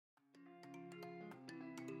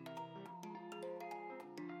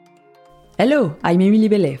Hello, I'm Emily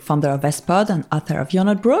Bellet, founder of Vestpod and author of You're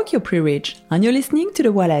Not Broke, You're Pre-Rich, and you're listening to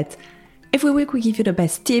The Wallet. Every week we give you the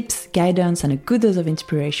best tips, guidance, and a good dose of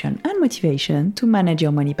inspiration and motivation to manage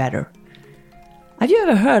your money better. Have you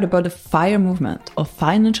ever heard about the FIRE movement, or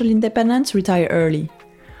financial independence, retire early?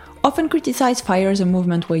 Often criticized, FIRE is a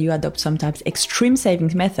movement where you adopt sometimes extreme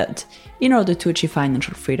savings methods in order to achieve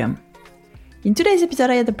financial freedom. In today's episode,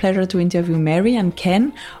 I had the pleasure to interview Mary and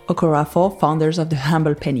Ken Okorafor, founders of The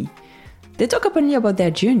Humble Penny. They talk openly about their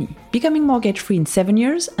journey, becoming mortgage-free in 7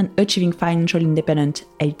 years and achieving financial independence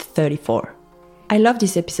at 34. I love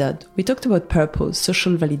this episode. We talked about purpose,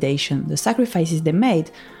 social validation, the sacrifices they made,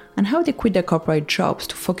 and how they quit their corporate jobs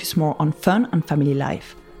to focus more on fun and family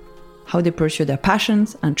life. How they pursue their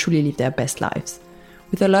passions and truly live their best lives,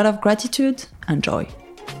 with a lot of gratitude and joy.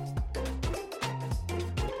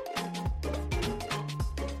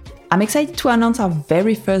 I'm excited to announce our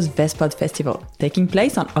very first Vestpod Festival, taking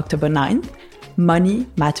place on October 9th. Money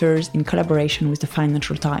Matters in collaboration with the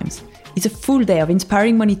Financial Times. It's a full day of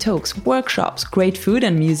inspiring money talks, workshops, great food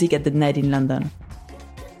and music at the Ned in London.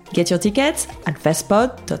 Get your tickets at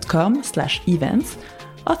vestpod.com/events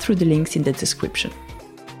or through the links in the description.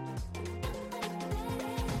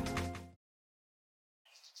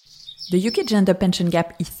 The UK gender pension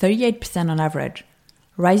gap is 38% on average,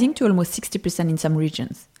 rising to almost 60% in some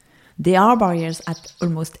regions. There are barriers at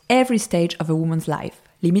almost every stage of a woman's life,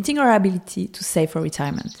 limiting her ability to save for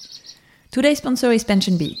retirement. Today's sponsor is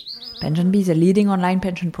PensionBee. PensionBee is a leading online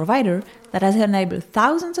pension provider that has enabled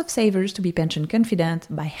thousands of savers to be pension confident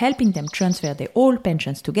by helping them transfer their old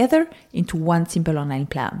pensions together into one simple online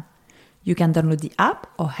plan. You can download the app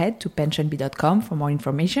or head to pensionbee.com for more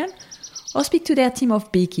information, or speak to their team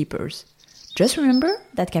of beekeepers. Just remember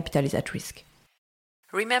that capital is at risk.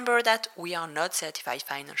 Remember that we are not certified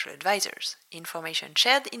financial advisors. Information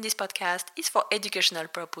shared in this podcast is for educational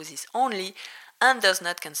purposes only and does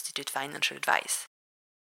not constitute financial advice.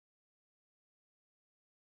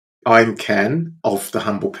 I'm Ken of The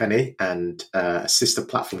Humble Penny and a sister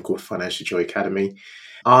platform called Financial Joy Academy.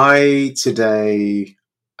 I today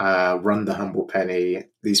run The Humble Penny,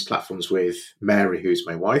 these platforms with Mary, who's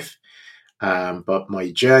my wife. But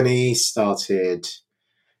my journey started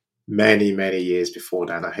many, many years before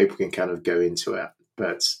that. And I hope we can kind of go into it.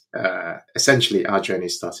 But essentially, our journey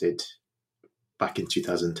started back in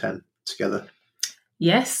 2010 together.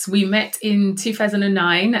 Yes, we met in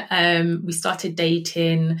 2009. We started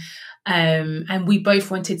dating and we both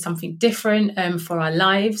wanted something different for our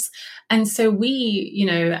lives. And so we,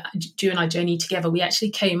 during our journey together, we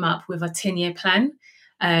actually came up with a 10-year plan.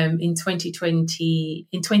 In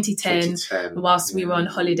 2010, whilst we were on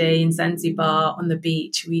holiday in Zanzibar on the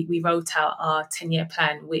beach, we wrote out our 10-year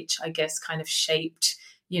plan, which I guess kind of shaped,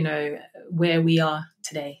 where we are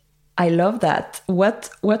today. I love that.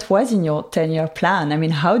 What was in your 10-year plan? I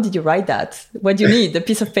mean, how did you write that? What do you need? A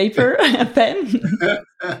piece of paper, a pen?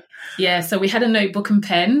 Yeah, so we had a notebook and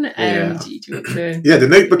pen. The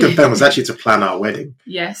notebook and pen was actually to plan our wedding.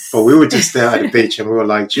 Yes. But we were just there at the beach and we were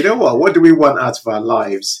like, do you know what? What do we want out of our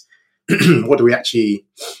lives? What do we actually,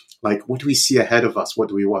 what do we see ahead of us? What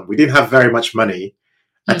do we want? We didn't have very much money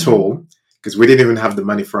at all because we didn't even have the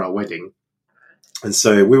money for our wedding. And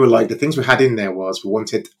so we were like, the things we had in there was we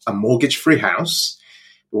wanted a mortgage-free house.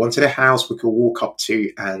 We wanted a house we could walk up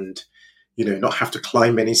to and, not have to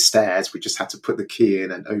climb any stairs. We just had to put the key in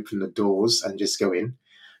and open the doors and just go in.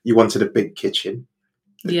 You wanted a big kitchen.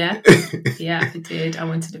 Yeah, I did. I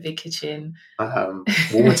wanted a big kitchen.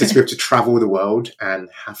 We wanted to be able to travel the world and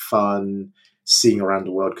have fun seeing around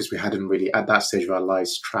the world because we hadn't really, at that stage of our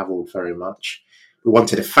lives, traveled very much. We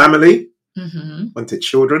wanted a family, wanted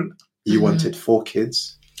children. You wanted 4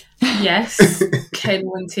 kids. Yes. Ken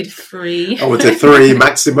wanted 3. I wanted 3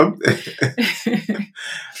 maximum.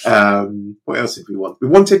 What else did we want? We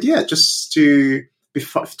wanted, just to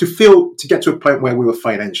get to a point where we were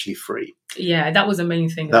financially free. Yeah, that was the main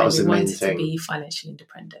thing. That was we the main wanted thing. To be financially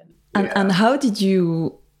independent. And how did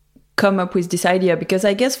you come up with this idea? Because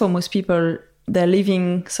I guess for most people, they're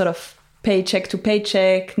living sort of paycheck to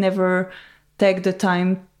paycheck, never take the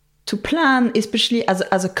time to plan, especially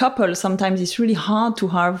as a couple. Sometimes it's really hard to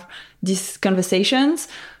have these conversations.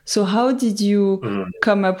 So how did you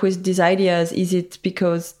come up with these ideas? Is it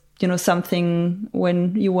because, something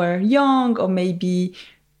when you were young, or maybe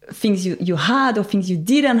things you had or things you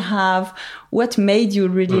didn't have? What made you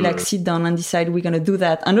really sit down and decide we're going to do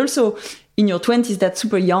that? And also in your 20s, that's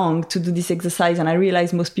super young to do this exercise. And I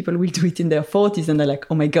realize most people will do it in their 40s and they're like,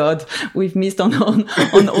 oh my God, we've missed on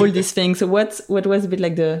all these things. So what was a bit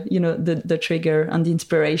like the trigger and the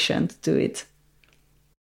inspiration to do it?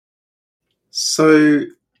 So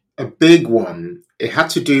a big one it had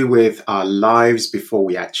to do with our lives before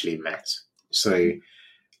we actually met. So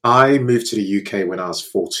I moved to the UK when I was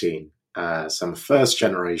 14. So I'm a first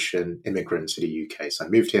generation immigrant to the UK. So I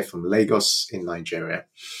moved here from Lagos in Nigeria.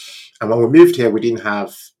 And when we moved here, we didn't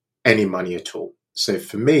have any money at all. So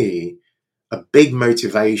for me, a big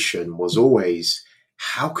motivation was always,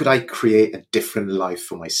 how could I create a different life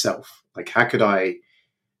for myself? Like, how could I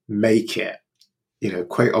make it,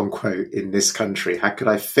 quote unquote, in this country? How could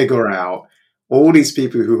I figure out all these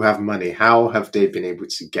people who have money? How have they been able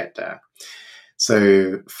to get there?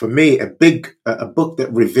 So for me, a book that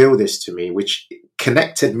revealed this to me, which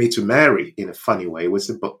connected me to Mary in a funny way, was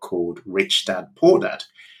a book called Rich Dad, Poor Dad,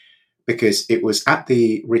 because it was at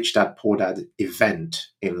the Rich Dad, Poor Dad event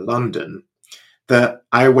in London that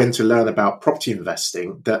I went to learn about property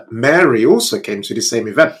investing, that Mary also came to the same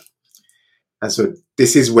event. And so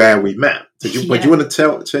this is where we met. But do you want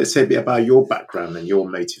to say a bit about your background and your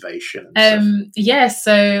motivation?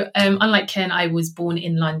 So unlike Ken, I was born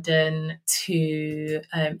in London to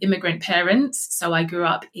immigrant parents. So I grew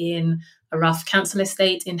up in a rough council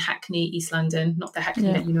estate in Hackney, East London, not the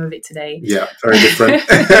Hackney that you know of it today. Yeah, very different.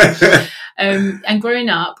 And growing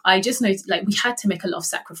up, I just noticed we had to make a lot of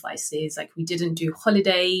sacrifices. Like, we didn't do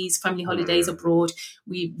holidays, family holidays abroad.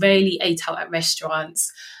 We rarely ate out at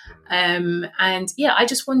restaurants. I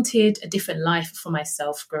just wanted a different life for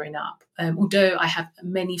myself growing up. Although I have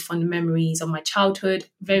many fond memories of my childhood,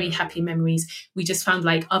 very happy memories, we just found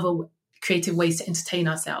other creative ways to entertain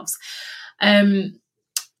ourselves.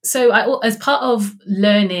 So as part of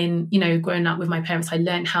learning, growing up with my parents, I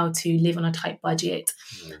learned how to live on a tight budget,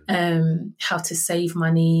 how to save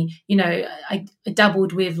money. I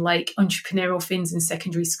dabbled with entrepreneurial things in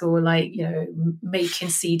secondary school, making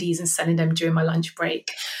CDs and selling them during my lunch break,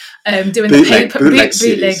 doing the paper bootleg,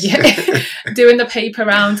 doing the paper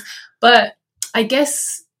round. But I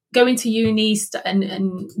guess going to uni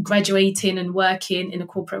and graduating and working in the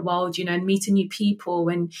corporate world, and meeting new people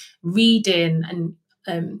and reading and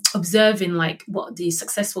observing what the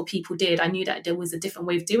successful people did, I knew that there was a different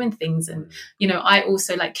way of doing things. And I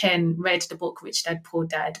also, like Ken, read the book Rich Dad, Poor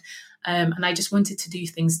Dad, and I just wanted to do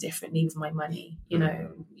things differently with my money.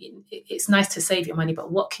 It's nice to save your money,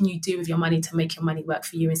 but what can you do with your money to make your money work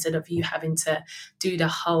for you, instead of you having to do the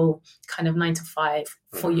whole kind of 9 to 5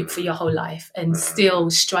 for your whole life and still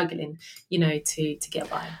struggling to get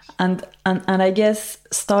by. And I guess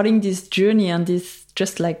starting this journey and this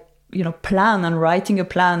just plan and writing a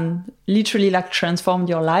plan literally transformed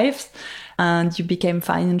your life, and you became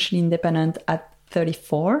financially independent at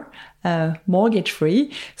 34, mortgage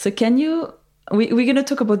free. So we're going to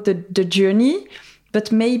talk about the journey,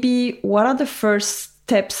 but maybe what are the first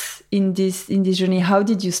steps in this journey? How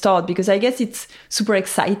did you start? Because I guess it's super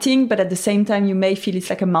exciting, but at the same time you may feel it's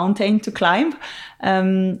like a mountain to climb.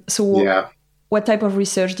 What type of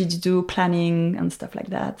research did you do, planning and stuff like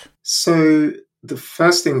that? So the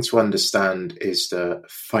first thing to understand is that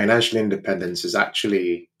financial independence is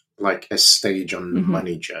actually like a stage on the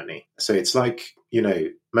money journey. So it's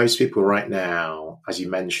most people right now, as you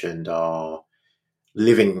mentioned, are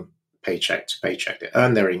living paycheck to paycheck. They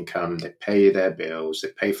earn their income, they pay their bills, they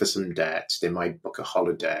pay for some debt, they might book a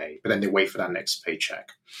holiday, but then they wait for that next paycheck.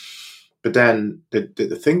 But then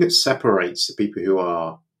the thing that separates the people who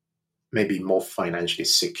are maybe more financially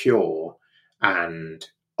secure and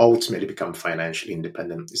ultimately become financially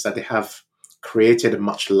independent is that they have created a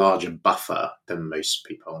much larger buffer than most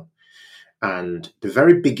people. And the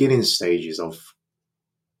very beginning stages of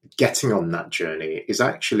getting on that journey is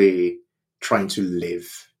actually trying to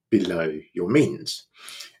live below your means.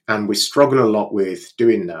 And we struggle a lot with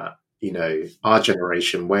doing that. Our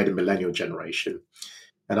generation, we're the millennial generation,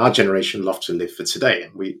 and our generation love to live for today.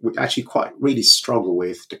 And we actually really struggle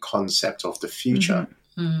with the concept of the future.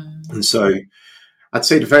 And so I'd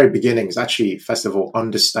say the very beginning is actually, first of all,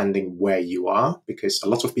 understanding where you are, because a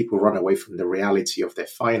lot of people run away from the reality of their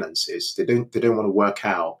finances. They don't want to work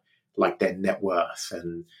out their net worth,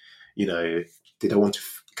 and they don't want to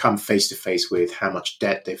come face to face with how much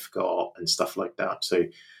debt they've got and stuff like that. So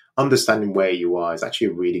understanding where you are is actually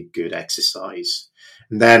a really good exercise.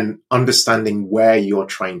 And then understanding where you're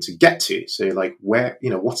trying to get to. So where,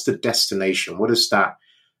 what's the destination? What does that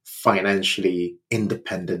financially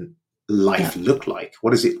independent life look like?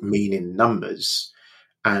 What does it mean in numbers?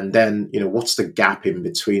 And then, what's the gap in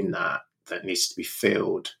between that needs to be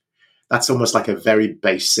filled? That's almost like a very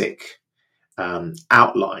basic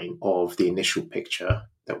outline of the initial picture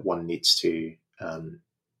that one needs to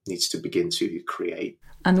begin to create.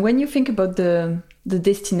 And when you think about the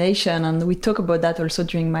destination, and we talk about that also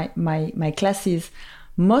during my classes,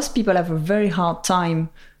 most people have a very hard time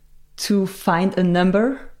to find a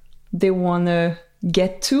number they want to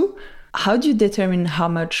get to. How do you determine how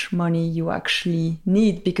much money you actually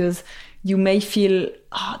need? Because you may feel,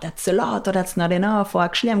 oh, that's a lot, or that's not enough, or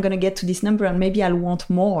actually I'm going to get to this number and maybe I'll want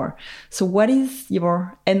more. So what is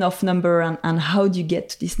your enough number, and how do you get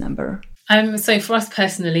to this number? So for us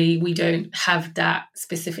personally, we don't have that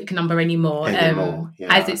specific number anymore.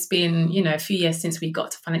 As it's been, a few years since we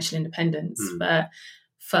got to financial independence. But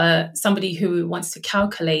for somebody who wants to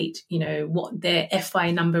calculate, what their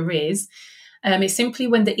FI number is, it's simply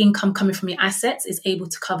when the income coming from your assets is able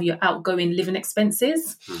to cover your outgoing living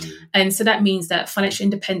expenses. And so that means that financial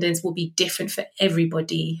independence will be different for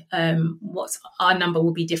everybody. What's our number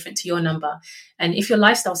will be different to your number. And if your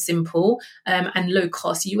lifestyle's simple and low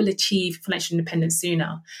cost, you will achieve financial independence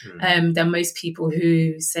sooner than most people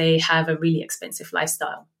who, say, have a really expensive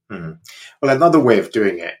lifestyle. Well, another way of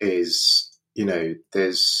doing it is,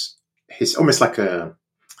 it's almost like a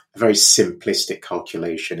very simplistic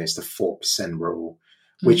calculation is the 4% rule,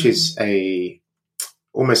 which is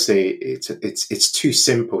it's too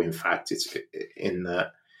simple. In fact, it's in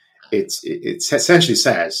that it essentially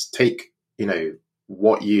says take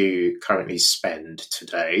what you currently spend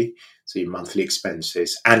today, so your monthly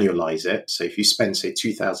expenses, annualize it. So if you spend say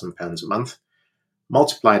 £2,000 a month,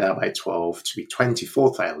 multiply that by 12 to be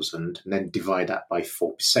 24,000, and then divide that by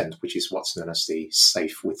 4%, which is what's known as the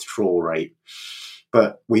safe withdrawal rate.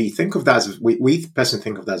 But we think of that as we personally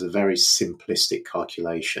think of that as a very simplistic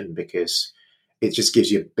calculation, because it just gives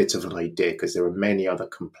you a bit of an idea, because there are many other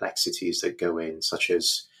complexities that go in, such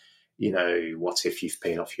as, what if you've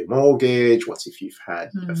paid off your mortgage? What if you've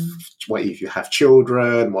had, what if you have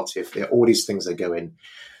children? What if all these things that go in?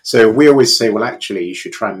 So we always say, well, actually, you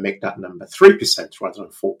should try and make that number 3% rather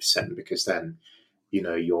than 4%, because then,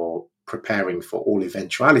 you're preparing for all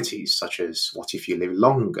eventualities, such as what if you live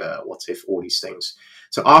longer? What if all these things?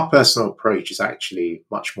 So our personal approach is actually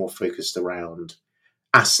much more focused around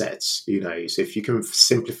assets, so if you can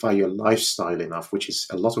simplify your lifestyle enough, which is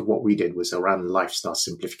a lot of what we did was around lifestyle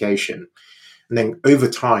simplification, and then over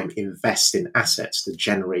time invest in assets that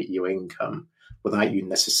generate your income without you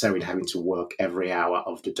necessarily having to work every hour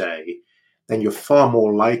of the day, then you're far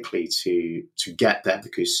more likely to get there,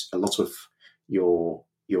 because a lot of your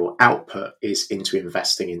output is into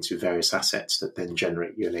investing into various assets that then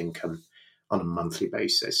generate you an income on a monthly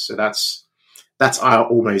basis. So that's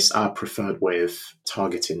our preferred way of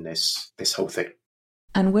targeting this whole thing.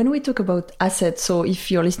 And when we talk about assets, so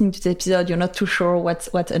if you're listening to the episode, you're not too sure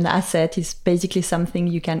what an asset is, basically something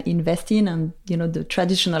you can invest in. And, the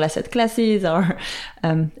traditional asset classes are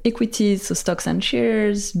equities, so stocks and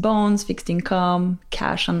shares, bonds, fixed income,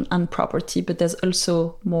 cash and property. But there's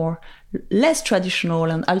also less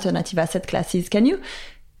traditional and alternative asset classes. Can you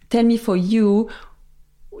tell me, for you,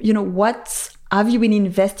 what have you been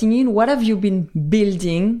investing in? What have you been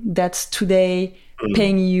building that's today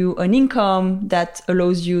paying you an income that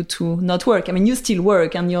allows you to not work? I mean, you still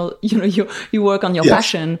work and you work on your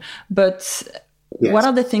passion, but what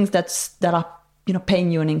are the things that are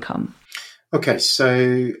paying you an income? Okay,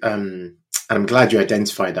 so I'm glad you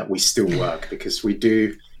identified that we still work, because we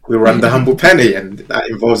run the Humble Penny, and that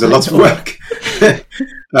involves a lot of work.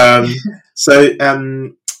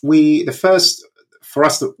 For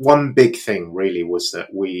us, the one big thing really was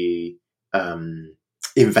that we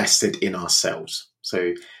invested in ourselves.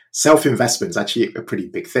 So self-investment is actually a pretty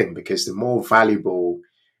big thing, because the more valuable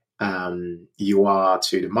you are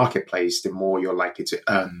to the marketplace, the more you're likely to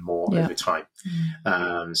earn more over time.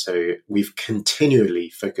 So we've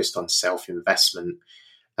continually focused on self-investment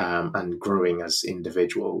and growing as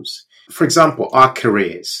individuals. For example, our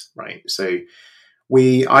careers, right? So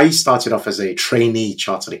I started off as a trainee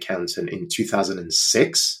chartered accountant in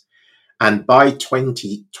 2006. And by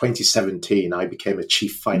 2017, I became a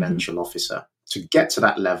chief financial officer. To get to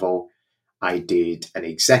that level, I did an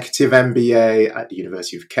executive MBA at the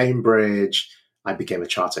University of Cambridge. I became a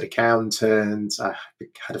chartered accountant. I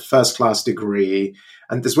had a first-class degree,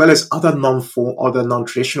 and as well as other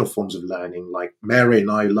non-traditional forms of learning. Like Mary and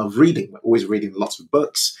I love reading. We're always reading lots of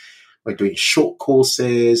books. We're doing short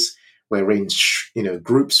courses. We're in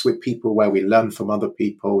groups with people where we learn from other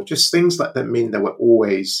people. Just things like that mean that we're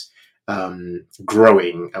always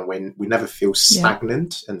growing, and when we never feel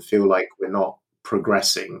stagnant and feel like we're not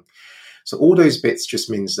progressing. So all those bits just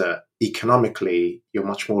means that economically you're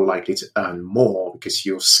much more likely to earn more, because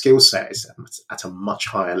your skill set is at a much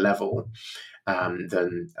higher level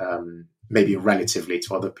than maybe relatively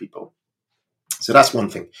to other people. So that's one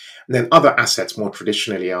thing. And then other assets more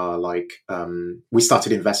traditionally are like, we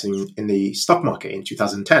started investing in the stock market in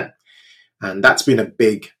 2010. And that's been a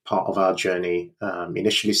big part of our journey.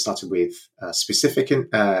 Initially started with specific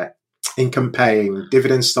income-paying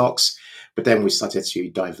dividend stocks, But then we started to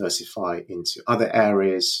diversify into other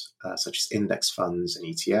areas, such as index funds and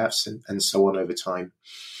ETFs and so on over time.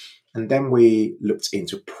 And then we looked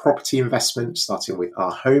into property investment, starting with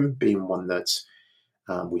our home being one that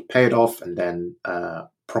we paid off, and then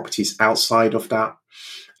properties outside of that.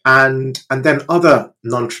 And then other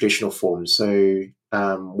non-traditional forms. So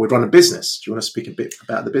we run a business. Do you want to speak a bit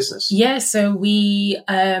about the business? Yeah, so we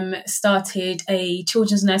started a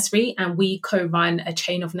children's nursery, and we co-run a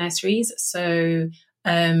chain of nurseries. So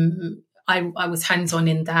I was hands-on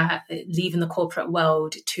in that, leaving the corporate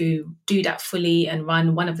world to do that fully and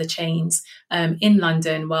run one of the chains in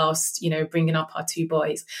London whilst, bringing up our two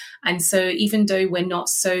boys. And so even though we're not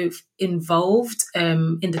so involved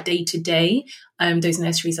in the day-to-day, those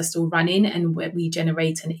nurseries are still running, and we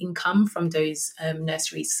generate an income from those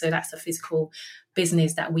nurseries. So that's a physical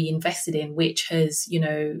business that we invested in, which has,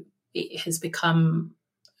 it has become,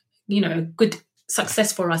 good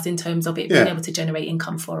success for us in terms of it being able to generate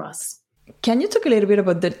income for us. Can you talk a little bit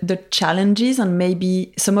about the challenges and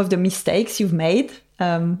maybe some of the mistakes you've made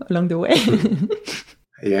along the way?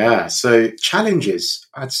 Yeah, so challenges,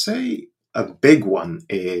 I'd say a big one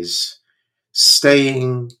is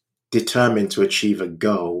staying determined to achieve a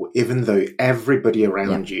goal, even though everybody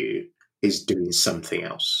around you is doing something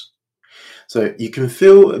else. So you can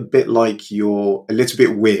feel a bit like you're a little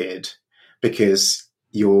bit weird because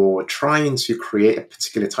you're trying to create a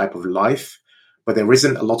particular type of life, but there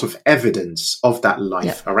isn't a lot of evidence of that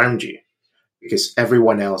life around you, because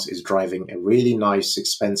everyone else is driving a really nice,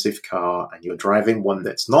 expensive car, and you're driving one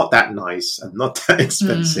that's not that nice and not that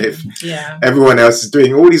expensive. Everyone else is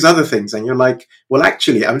doing all these other things, and you're like, well,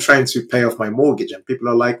 actually, I'm trying to pay off my mortgage. And people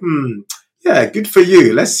are like, yeah, good for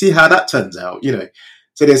you. Let's see how that turns out.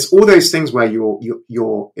 So there's all those things where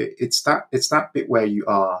it's that bit where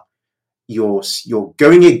you're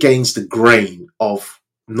going against the grain of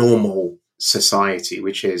normal society,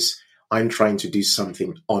 which is I'm trying to do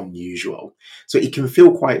something unusual. So it can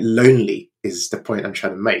feel quite lonely, is the point I'm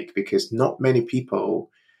trying to make, because not many people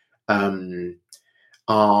are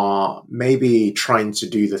maybe trying to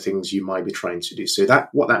do the things you might be trying to do. So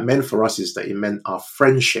what that meant for us is that it meant our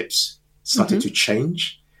friendships started to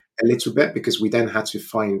change a little bit, because we then had to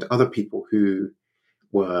find other people who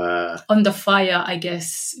were on the fire, I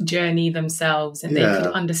guess, journey themselves, and they could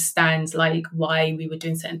understand like why we were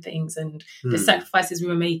doing certain things and the sacrifices we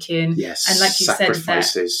were making. Yes, and like you said,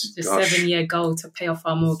 that the Gosh. 7-year goal to pay off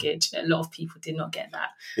our mortgage, a lot of people did not get that.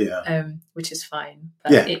 Which is fine.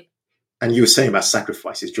 But and you were saying about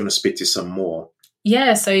sacrifices. Do you want to speak to some more?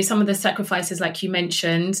 Yeah, so some of the sacrifices, like you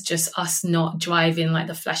mentioned, just us not driving like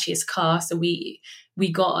the flashiest car. So we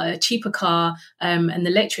got a cheaper car, an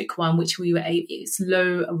electric one, which it's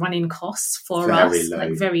low running costs for us,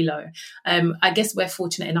 like very low. I guess we're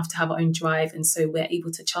fortunate enough to have our own drive, and so we're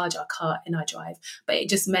able to charge our car in our drive. But it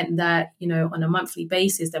just meant that, on a monthly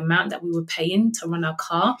basis, the amount that we were paying to run our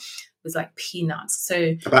car was like peanuts.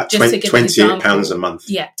 So about £28 a month.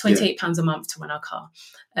 Yeah, £28 a month to run our car.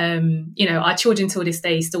 Our children till this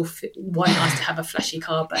day still want us to have a flashy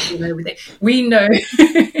car, but we know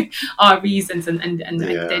our reasons, and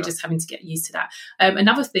they're just having to get used to that.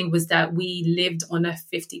 Another thing was that we lived on a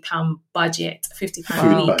 £50 budget,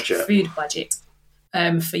 £50 food budget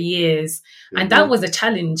for years. And that was a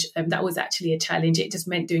challenge. That was actually a challenge. It just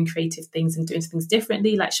meant doing creative things and doing things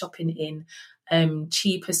differently, like shopping in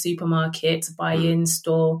cheaper supermarkets, buy-in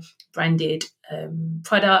store branded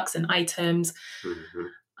products and items.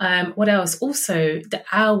 What else? Also, the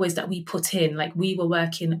hours that we put in, like we were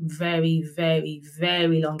working very, very,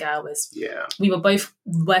 very long hours. Yeah. We were both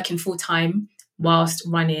working full time whilst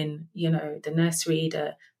running, the nursery,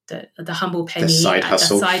 the humble penny, the side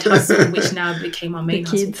hustle, which now became our main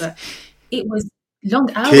hustle. But it was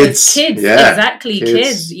long hours. Kids. Yeah. Exactly.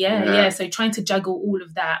 Kids. Yeah. So trying to juggle all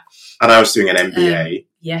of that. And I was doing an MBA.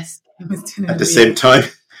 Yes. At the same time.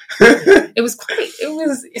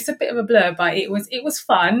 It's a bit of a blur, but it was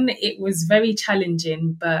fun. It was very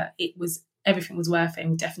challenging, but everything was worth it,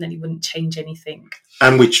 and definitely wouldn't change anything.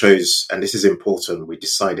 And we chose, and this is important, we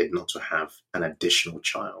decided not to have an additional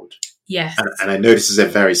child. Yes. And I know this is a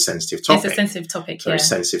very sensitive topic. It's a sensitive topic, very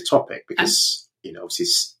sensitive topic, because, obviously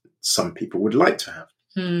some people would like to have,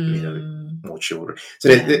 more children. So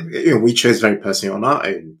we chose very personally on our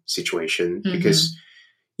own situation, because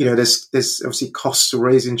there's obviously costs to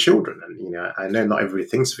raising children, and I know not everybody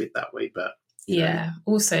thinks of it that way, but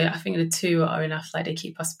also I think the two are enough, like they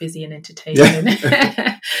keep us busy and entertained.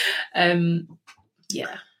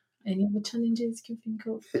 Any other challenges you can think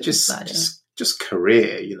of? Just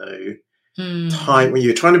career, time when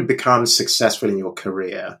you're trying to become successful in your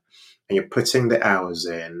career and you're putting the hours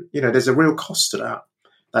in, there's a real cost to that.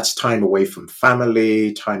 that's time away from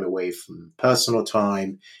family, time away from personal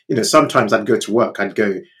time. Sometimes I'd go to work, I'd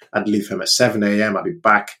leave home at 7 a.m. I'd be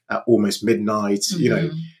back at almost midnight.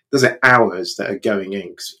 Those are hours that are going in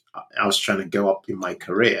because I was trying to go up in my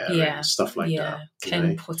career and stuff like that.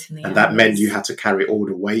 And that meant you had to carry all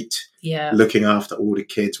the weight, looking after all the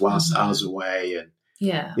kids whilst I was away. And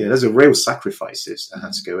those are real sacrifices that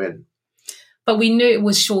had to go in. But we knew it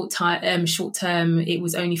was short term. It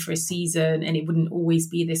was only for a season and it wouldn't always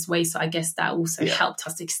be this way. So I guess that also helped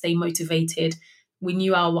us to stay motivated. We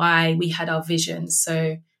knew our why, we had our vision.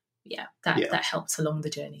 So that helped along the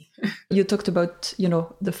journey. You talked about,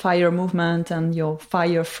 the FIRE movement and your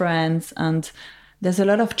FIRE friends, and there's a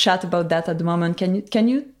lot of chat about that at the moment. Can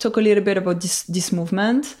you talk a little bit about this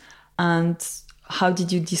movement and how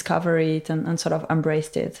did you discover it and sort of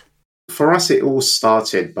embraced it? For us, it all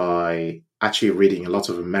started by actually reading a lot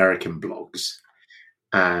of American blogs,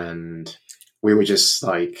 and we were just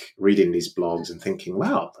like reading these blogs and thinking,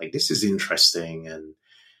 wow, like this is interesting. And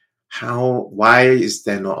why is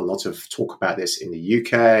there not a lot of talk about this in the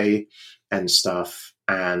UK and stuff?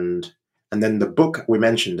 And then the book we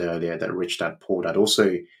mentioned earlier that Rich Dad Poor Dad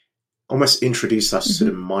also almost introduced us to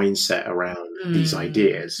the mindset around these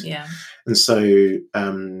ideas. Yeah. And so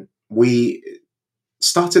we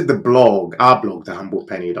started our blog,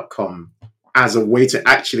 thehumblepenny.com, as a way to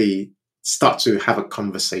actually start to have a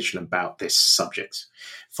conversation about this subject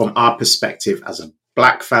from our perspective as a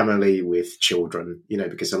Black family with children,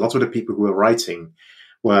 because a lot of the people who were writing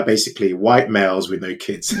were basically white males with no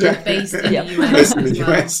kids. Based in the US. Based in the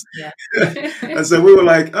US. And so we were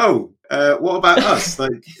like, what about us?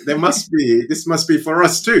 Like, this must be for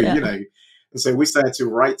us too, And so we started to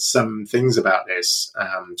write some things about this,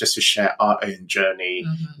 just to share our own journey.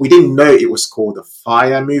 We didn't know it was called the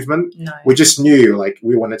FIRE movement. No. We just knew like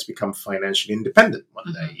we wanted to become financially independent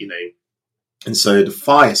one day, And so the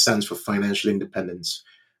FIRE stands for Financial Independence,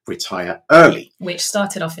 Retire Early. Which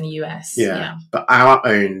started off in the US. Yeah. But our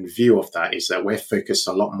own view of that is that we're focused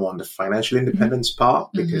a lot more on the financial independence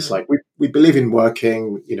part because like we believe in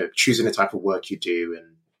working, choosing the type of work you do and,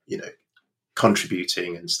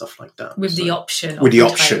 contributing and stuff like that. With the option of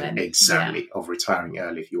of retiring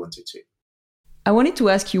early if you wanted to. I wanted to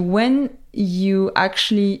ask you, when you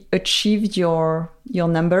actually achieved your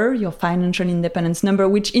number, your financial independence number,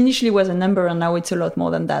 which initially was a number and now it's a lot more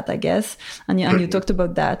than that, I guess. And you talked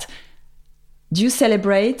about that. Do you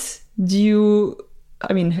celebrate? You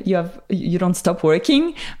don't stop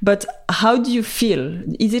working, but how do you feel?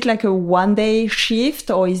 Is it like a one-day shift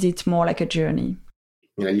or is it more like a journey?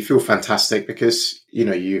 You feel fantastic because,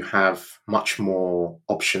 you have much more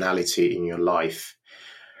optionality in your life.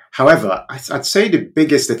 However, I'd say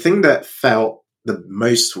the thing that felt the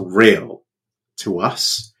most real to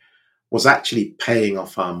us was actually paying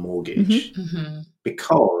off our mortgage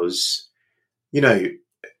because,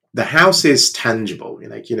 the house is tangible.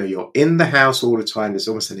 You're in the house all the time. There's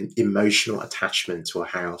almost an emotional attachment to a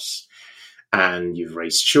house and you've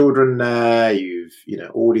raised children there. You've,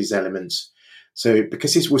 all these elements. So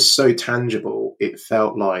because it was so tangible, it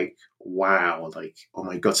felt like, wow, like, oh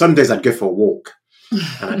my God. Some days I'd go for a walk.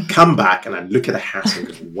 And I'd come back and I'd look at the house and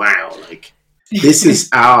go, wow, like this is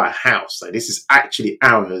our house. Like this is actually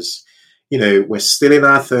ours. We're still in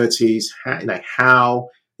our 30s. How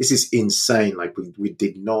this is insane. Like we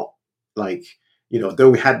did not like,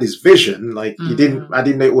 though we had this vision, like I didn't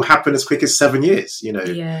know it will happen as quick as 7 years,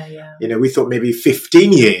 we thought maybe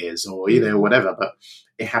 15 years or, whatever, but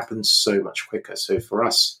it happened so much quicker. So for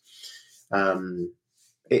us,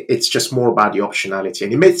 it's just more about the optionality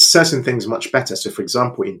and it makes certain things much better. So for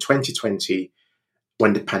example, in 2020,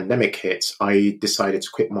 when the pandemic hit, I decided to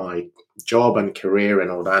quit my job and career and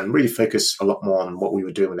all that and really focus a lot more on what we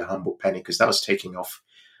were doing with The Humble Penny because that was taking off.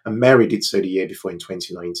 And Mary did so the year before in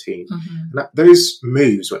 2019. And those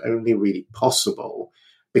moves were only really possible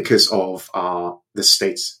because of the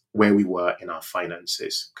states where we were in our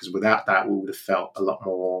finances. Because without that, we would have felt a lot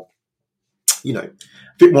more, a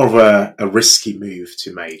bit more of a risky move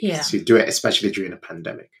to make, to do it, especially during a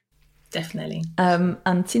pandemic. Definitely.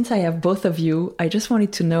 And since I have both of you, I just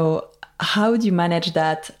wanted to know, how do you manage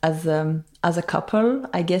that as a couple?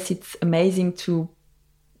 I guess it's amazing to,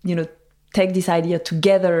 take this idea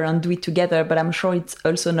together and do it together, but I'm sure it's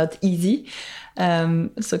also not easy.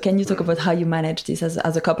 So can you talk about how you manage this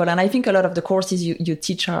as a couple? And I think a lot of the courses you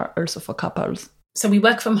teach are also for couples. So we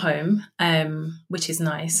work from home, which is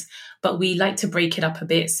nice, but we like to break it up a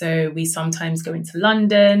bit. So we sometimes go into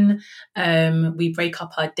London. We break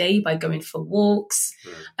up our day by going for walks.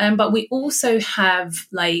 But we also have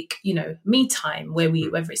me time where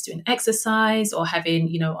whether it's doing exercise or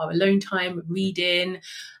having, our alone time, reading,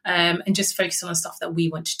 and just focus on the stuff that we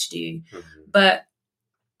wanted to do. But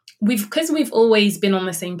because we've always been on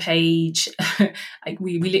the same page, like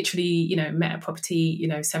we literally, met a property,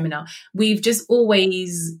 seminar. We've just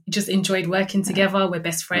always just enjoyed working together. We're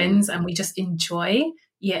best friends and we just enjoy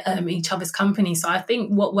each other's company. So I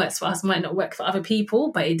think what works for us might not work for other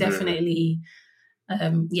people, but it definitely,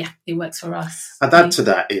 it works for us. And add to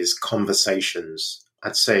that is conversations.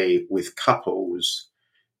 I'd say with couples,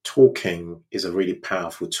 talking is a really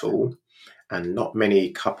powerful tool. And not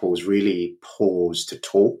many couples really pause to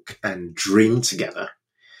talk and dream together.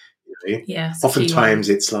 Yeah. Oftentimes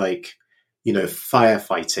it's like,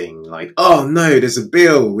 firefighting, like, oh no, there's a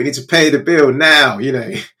bill. We need to pay the bill now,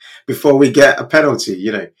 before we get a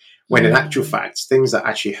penalty, when in actual fact, things that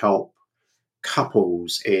actually help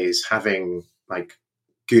couples is having like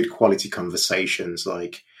good quality conversations,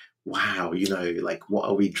 like, wow, like what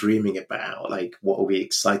are we dreaming about? Like what are we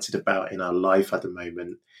excited about in our life at the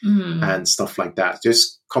moment? And stuff like that.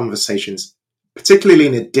 Just conversations, particularly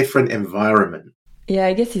in a different environment. Yeah,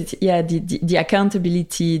 I guess it's the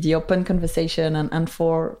accountability, the open conversation, and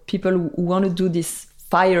for people who want to do this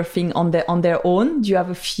fire thing on their own, do you have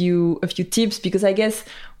a few tips? Because I guess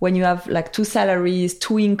when you have like 2 salaries,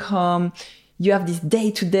 2 income, you have this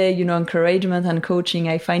day-to-day, encouragement and coaching.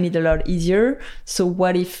 I find it a lot easier. So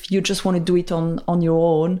what if you just want to do it on your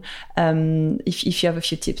own? If you have a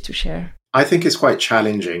few tips to share. I think it's quite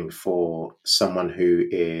challenging for someone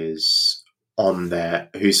who's on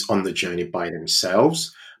the journey by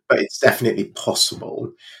themselves, but it's definitely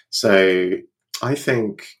possible. So I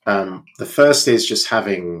think the first is just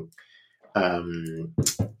having,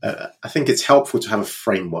 I think it's helpful to have a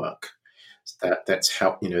framework that's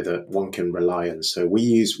that one can rely on. So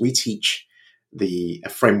we teach a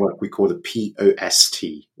framework we call the POST,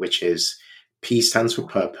 which is P stands for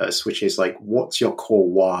purpose, which is like, what's your core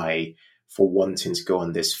why for wanting to go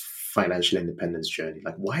on this financial independence journey?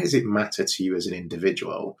 Like, why does it matter to you as an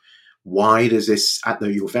individual? Why does this, at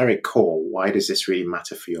your very core, why does this really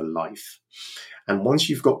matter for your life? And once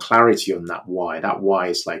you've got clarity on that why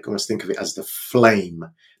is like, almost think of it as the flame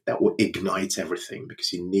that will ignite everything,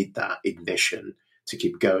 because you need that ignition to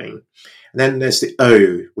keep going. And then there's the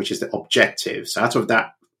O, which is the objective. So out of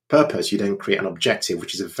that purpose, you then create an objective,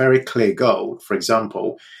 which is a very clear goal. For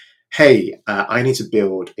example, hey, I need to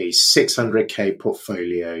build a 600K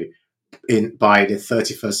portfolio by the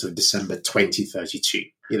 31st of December 2032.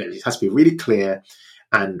 It has to be really clear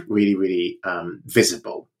and really, really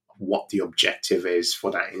visible what the objective is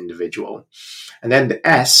for that individual. And then the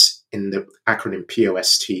S in the acronym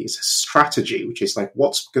POST is a strategy, which is like,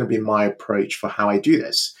 what's going to be my approach for how I do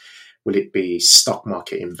this? Will it be stock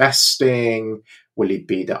market investing? Will it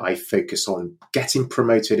be that I focus on getting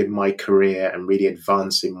promoted in my career and really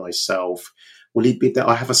advancing myself? Will it be that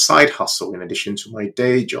I have a side hustle in addition to my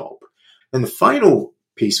day job? And the final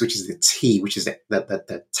piece, which is the T, which is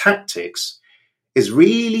the tactics, is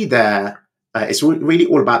really there. It's really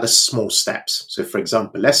all about the small steps. So, for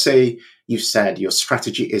example, let's say you said your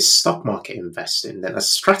strategy is stock market investing. Then a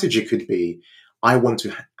strategy could be, I want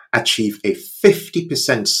to achieve a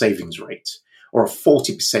 50% savings rate or a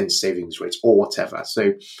 40% savings rate or whatever.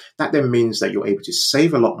 So that then means that you're able to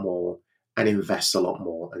save a lot more and invest a lot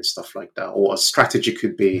more and stuff like that. Or a strategy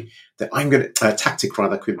could be that I'm going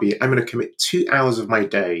to commit 2 hours of my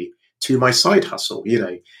day to my side hustle,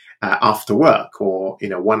 after work or,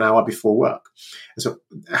 1 hour before work. And so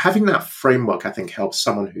having that framework, I think, helps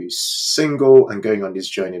someone who's single and going on this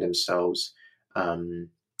journey themselves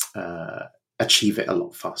achieve it a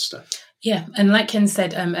lot faster. Yeah. And like Ken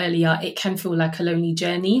said earlier, it can feel like a lonely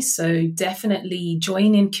journey. So definitely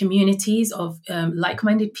join in communities of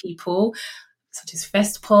like-minded people, such as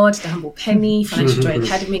FestPod, The Humble Penny, Financial Joy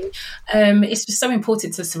Academy. It's just so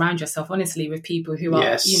important to surround yourself, honestly, with people who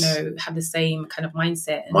are, have the same kind of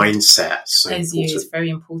mindset. So as you is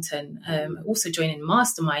very important. Also joining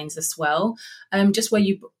masterminds as well, just where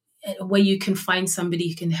you can find somebody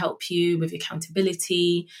who can help you with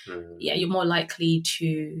accountability. You're more likely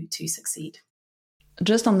to succeed.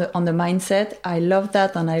 Just on the mindset, I love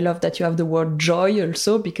that, and I love that you have the word joy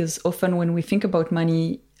also, because often when we think about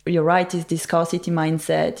money, you're right, is this scarcity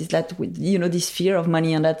mindset, is that with this fear of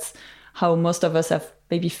money, and that's how most of us have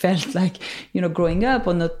maybe felt like growing up,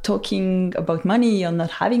 or not talking about money, or not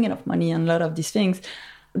having enough money, and a lot of these things.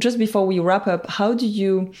 Just before we wrap up, how do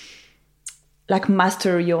you like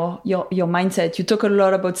master your mindset? You talk a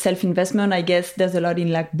lot about self-investment. I guess there's a lot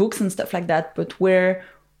in like books and stuff like that, but where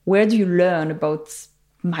do you learn about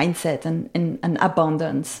mindset and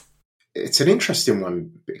abundance? It's an interesting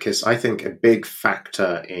one, because I think a big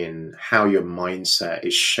factor in how your mindset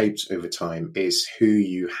is shaped over time is who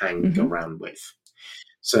you hang around with.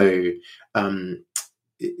 So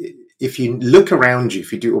if you look around you,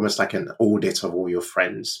 if you do almost like an audit of all your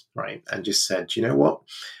friends, right, and just said, you know what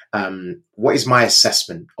is my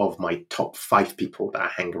assessment of my top 5 people that I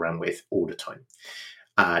hang around with all the time?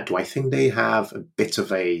 Do I think they have a bit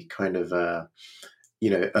of a kind of a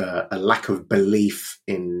lack of belief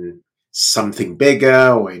in something bigger,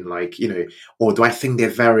 or in like, or do I think they're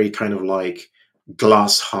very kind of like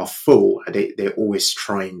glass half full? They're always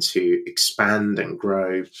trying to expand and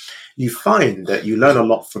grow. You find that you learn a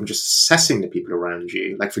lot from just assessing the people around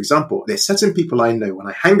you. Like, for example, there's certain people I know when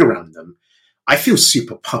I hang around them, I feel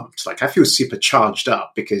super pumped. Like, I feel super charged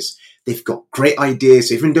up because they've got great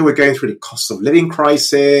ideas, even though we're going through the cost of living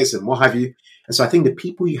crisis and what have you. And so I think the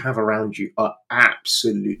people you have around you are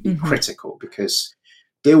absolutely critical, because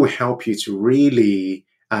they will help you to really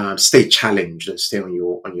stay challenged and stay on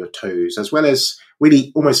your toes, as well as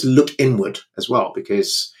really almost look inward as well,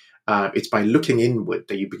 because it's by looking inward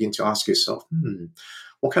that you begin to ask yourself,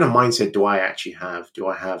 what kind of mindset do I actually have? Do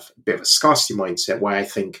I have a bit of a scarcity mindset where I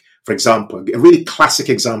think, for example, a really classic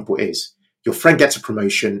example is your friend gets a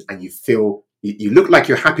promotion and you feel, you look like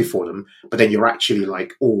you're happy for them, but then you're actually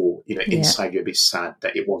like, inside you're a bit sad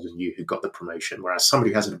that it wasn't you who got the promotion. Whereas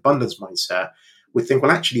somebody who has an abundance mindset would think,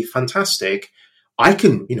 well, actually, fantastic. I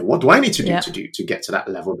can, what do I need to do to get to that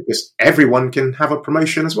level? Because everyone can have a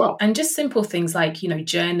promotion as well. And just simple things like,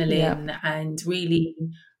 journaling and really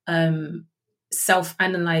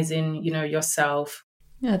self-analyzing, yourself.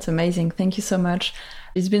 Yeah, it's amazing. Thank you so much.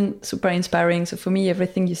 It's been super inspiring. So for me,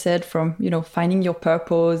 everything you said from, finding your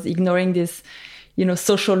purpose, ignoring this,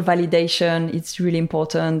 social validation, it's really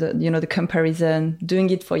important. The comparison, doing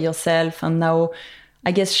it for yourself. And now,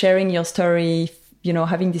 I guess, sharing your story,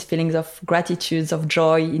 having these feelings of gratitude, of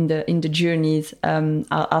joy in the journeys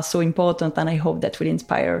are so important. And I hope that will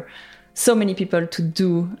inspire so many people to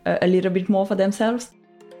do a little bit more for themselves.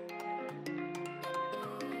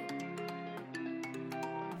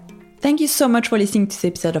 Thank you so much for listening to this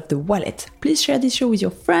episode of The Wallet. Please share this show with your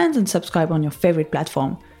friends and subscribe on your favorite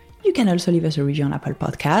platform. You can also leave us a review on Apple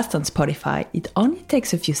Podcasts and Spotify. It only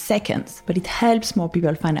takes a few seconds, but it helps more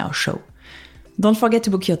people find our show. Don't forget to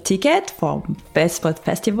book your ticket for Vestpod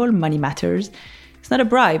Festival Money Matters. It's not a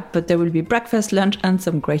bribe, but there will be breakfast, lunch, and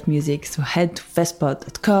some great music, so head to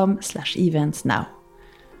vestpod.com/events now.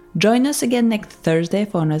 Join us again next Thursday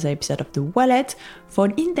for another episode of The Wallet for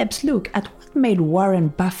an in-depth look at what made Warren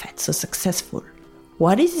Buffett so successful.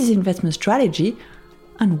 What is his investment strategy?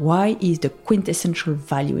 And why he is the quintessential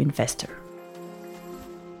value investor?